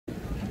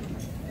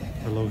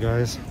Hello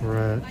guys, we're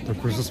at the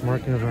Christmas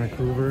market in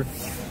Vancouver.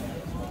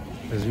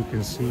 As you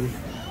can see,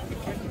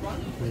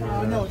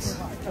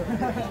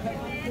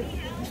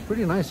 it's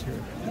pretty nice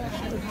here.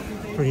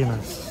 Pretty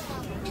nice.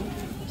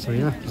 So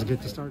yeah, let's get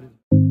this started.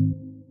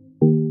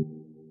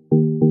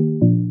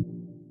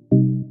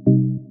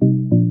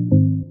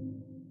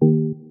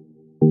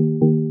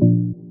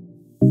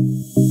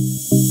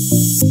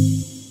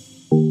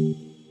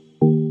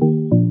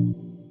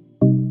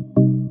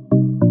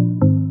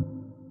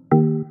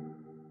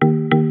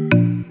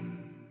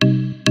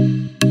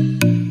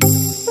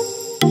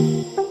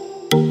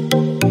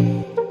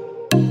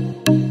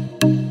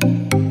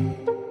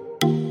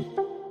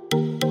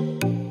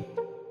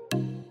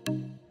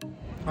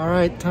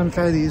 Alright, time to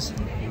try these.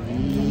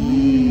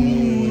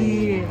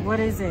 What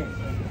is it?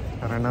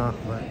 I don't know,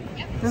 but...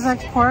 There's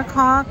like pork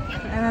hock,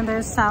 and then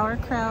there's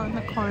sauerkraut in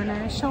the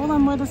corner. Show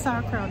them where the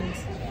sauerkraut is.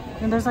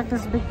 And there's like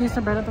this big piece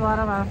of bread at the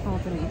bottom. I don't know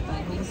what to eat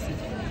that. Let's see.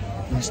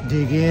 Let's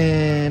dig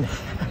in.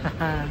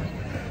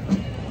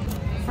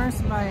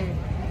 First bite.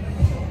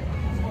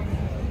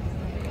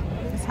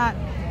 It's hot.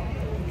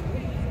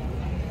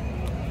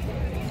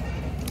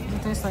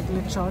 It tastes like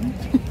lechon.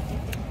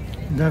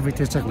 Definitely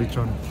tastes like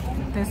lechon.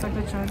 Tastes like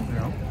lechon?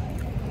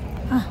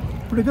 Yeah.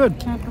 Pretty good.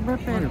 Can't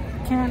rip it.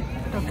 Can't.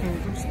 Okay,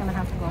 we're just gonna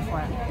have to go for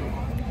it.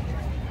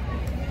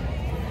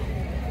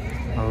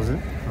 How was it?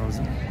 How was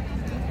it?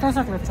 Tastes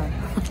like lechon.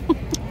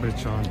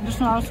 Lechon. Just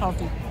not as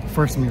salty.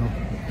 First meal.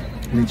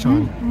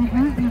 Lechon.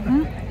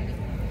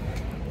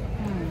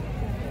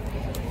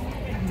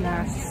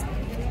 Yes.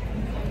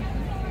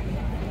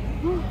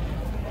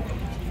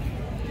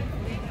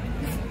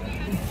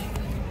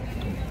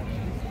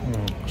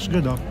 It's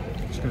good though.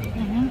 It's good.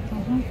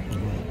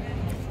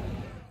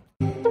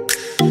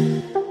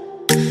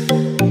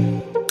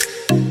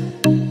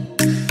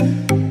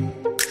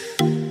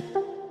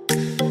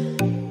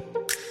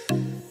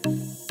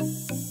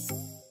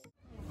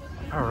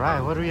 All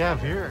right, what do we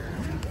have here?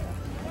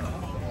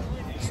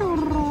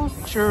 Churros.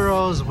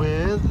 Churros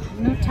with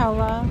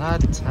Nutella.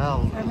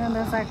 Nutella. And then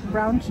there's like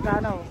brown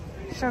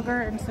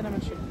sugar and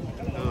cinnamon sugar.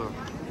 Ugh,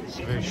 it's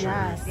very sugary.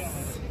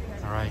 Yes.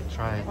 All right,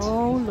 try it.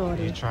 Oh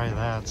lordy. You try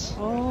that.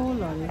 Oh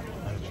lordy.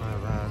 Let's try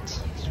that.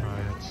 Let's try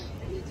it.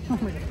 Oh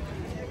my god.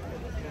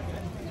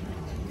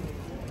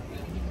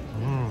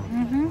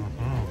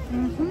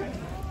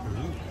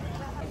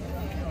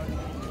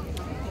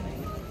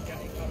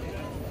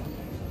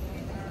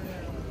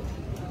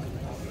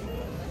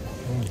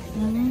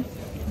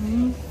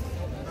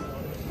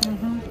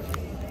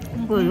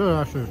 Pretty good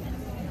actually.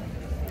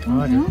 I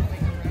like it.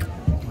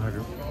 I like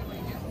it.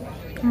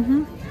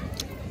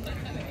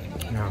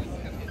 Yeah.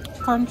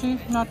 Crunchy,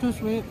 not too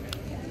sweet.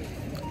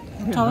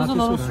 Nutella's a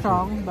little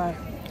strong, but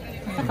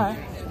it's okay.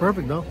 It's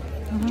perfect though.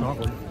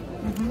 Chocolate.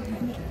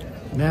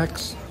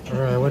 Next.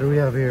 Alright, what do we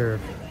have here?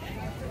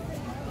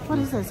 What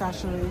is this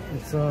actually?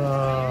 It's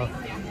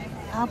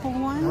Apple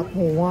wine?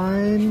 apple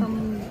wine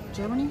From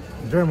Germany?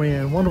 Germany,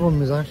 and one of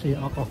them is actually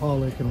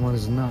alcoholic and one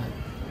is not.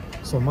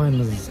 So mine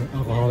is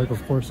alcoholic,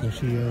 of course, and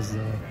she is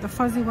The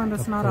fuzzy one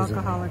that's not fuzzy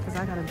alcoholic, because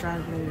I gotta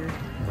drive later.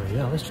 but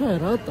yeah, let's try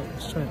it out though.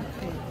 Let's try it out.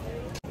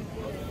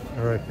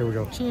 Alright, here we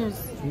go.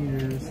 Cheers.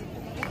 Cheers.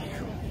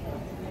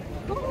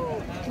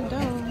 Ooh,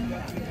 dough.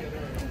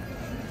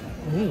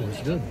 Oh,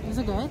 it's good. Is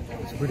it good?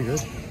 It's pretty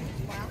good.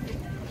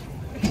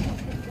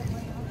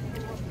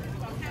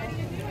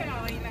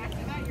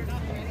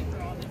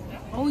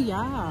 Oh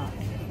yeah,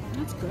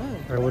 that's good.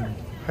 I would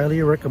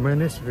highly recommend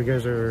this if you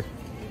guys are,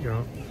 you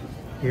know,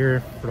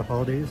 here for the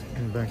holidays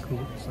in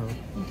Vancouver. So,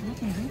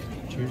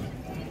 cheers.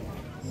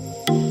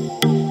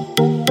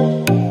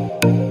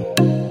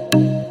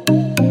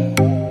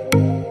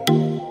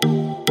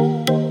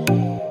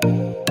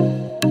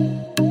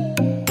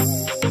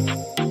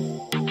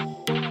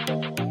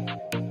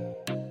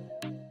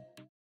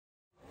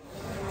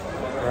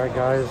 Alright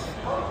guys,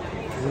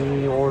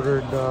 we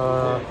ordered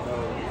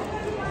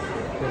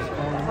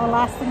Our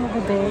last thing of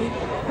the day,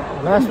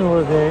 last meal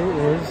of the day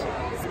is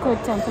squid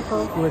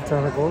tentacles. squid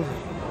tentacles,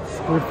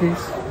 squid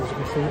piece, as you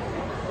can see.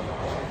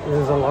 It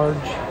is a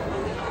large.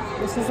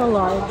 This is a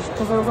large,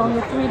 because there was only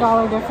a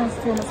 $3 difference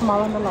between the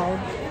small and the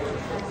large.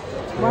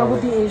 Why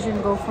would the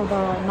Asian go for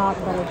the not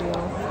better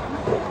deal?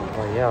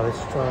 But yeah,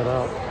 let's try it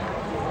out.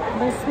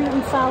 There's sweet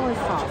and sour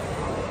sauce.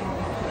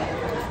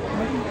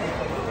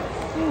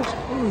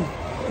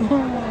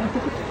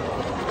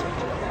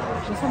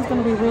 This one's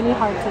going to be really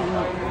hard to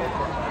eat.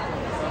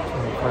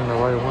 Find the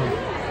right one.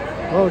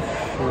 Oh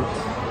shoot.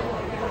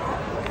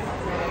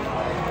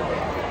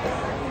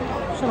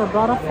 Should have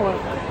brought a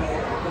fork.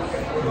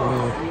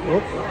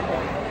 Oop.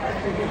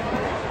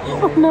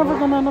 I'm never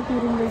going to end up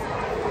eating this. I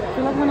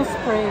feel like I'm going to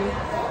spray.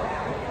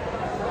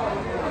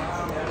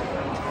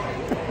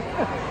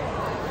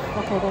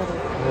 Okay, there it is.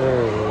 There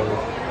it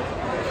is.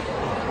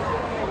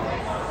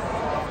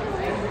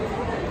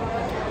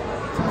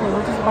 Okay,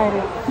 we'll just bite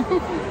it.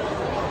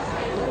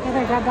 Okay,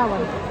 I got that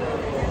one.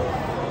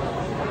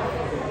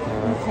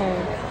 Okay.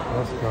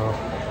 Let's go.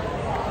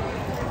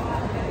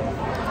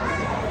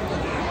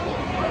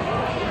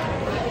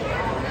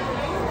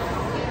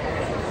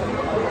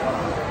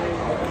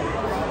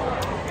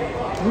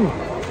 Mm.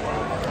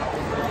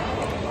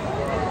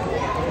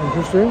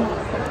 Interesting.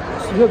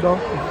 It's good though.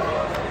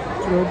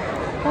 It's good.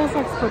 That's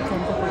like for 10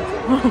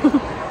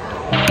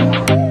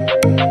 pesos.